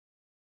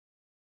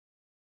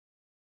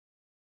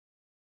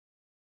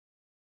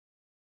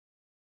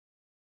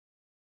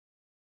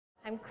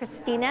I'm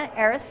Christina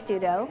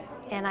Arrostuto,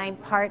 and I'm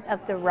part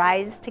of the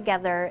Rise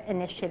Together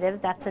initiative.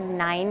 That's a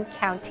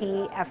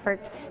 9-county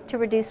effort to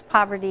reduce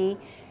poverty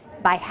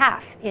by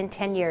half in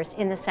 10 years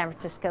in the San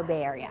Francisco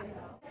Bay Area.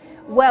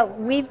 Well,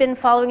 we've been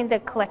following the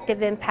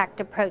collective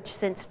impact approach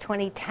since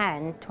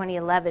 2010.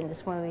 2011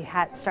 is when we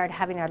started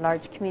having our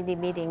large community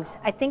meetings.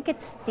 I think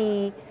it's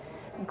the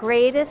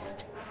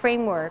greatest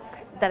framework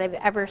that I've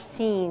ever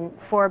seen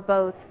for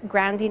both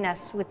grounding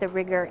us with the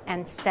rigor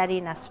and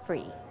setting us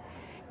free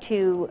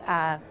to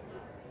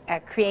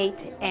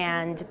create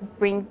and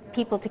bring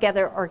people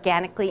together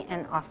organically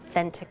and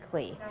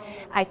authentically.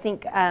 I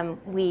think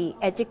we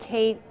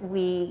educate,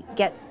 we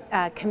get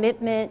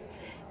commitment,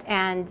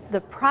 and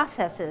the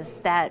processes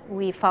that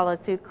we follow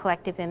through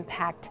collective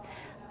impact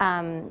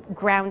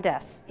ground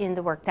us in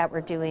the work that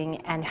we're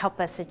doing and help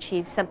us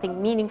achieve something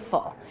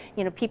meaningful.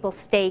 You know, people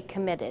stay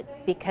committed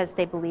because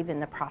they believe in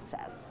the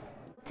process.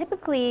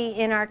 Typically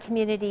in our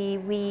community,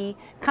 we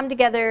come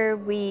together,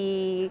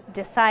 we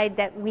decide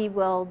that we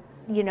will,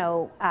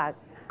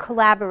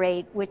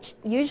 collaborate, which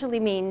usually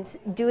means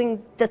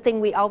doing the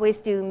thing we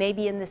always do,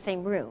 maybe in the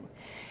same room.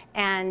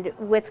 And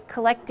with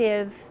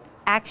collective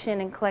action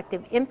and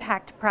collective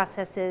impact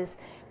processes,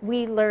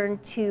 we learn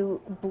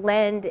to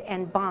blend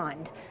and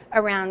bond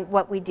around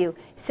what we do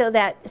so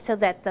that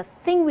the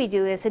thing we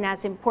do isn't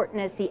as important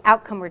as the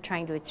outcome we're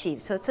trying to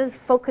achieve. So it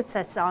focuses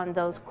us on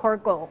those core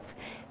goals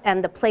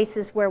and the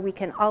places where we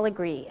can all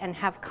agree and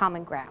have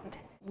common ground.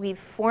 We've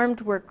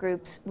formed work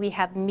groups, we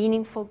have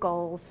meaningful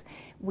goals,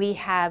 we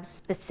have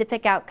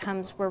specific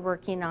outcomes we're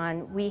working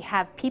on, we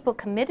have people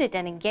committed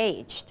and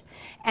engaged,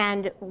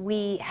 and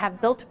we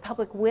have built a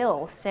public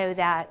will so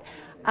that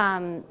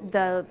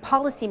the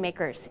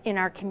policymakers in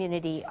our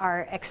community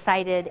are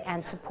excited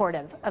and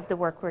supportive of the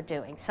work we're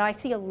doing. So I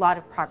see a lot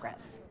of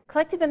progress.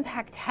 Collective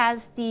impact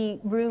has the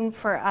room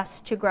for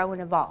us to grow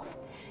and evolve.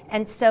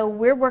 And so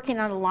we're working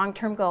on a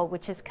long-term goal,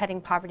 which is cutting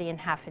poverty in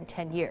half in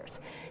 10 years.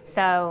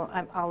 So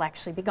I'll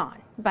actually be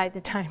gone by the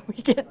time we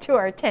get to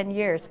our 10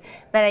 years.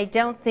 But I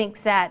don't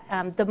think that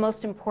the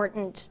most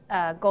important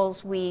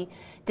goals we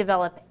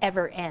develop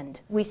ever end.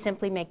 We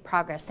simply make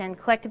progress. And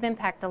collective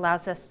impact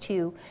allows us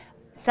to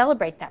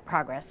celebrate that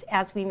progress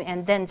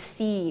and then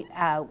see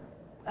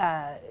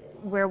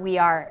where we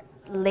are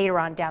later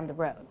on down the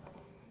road.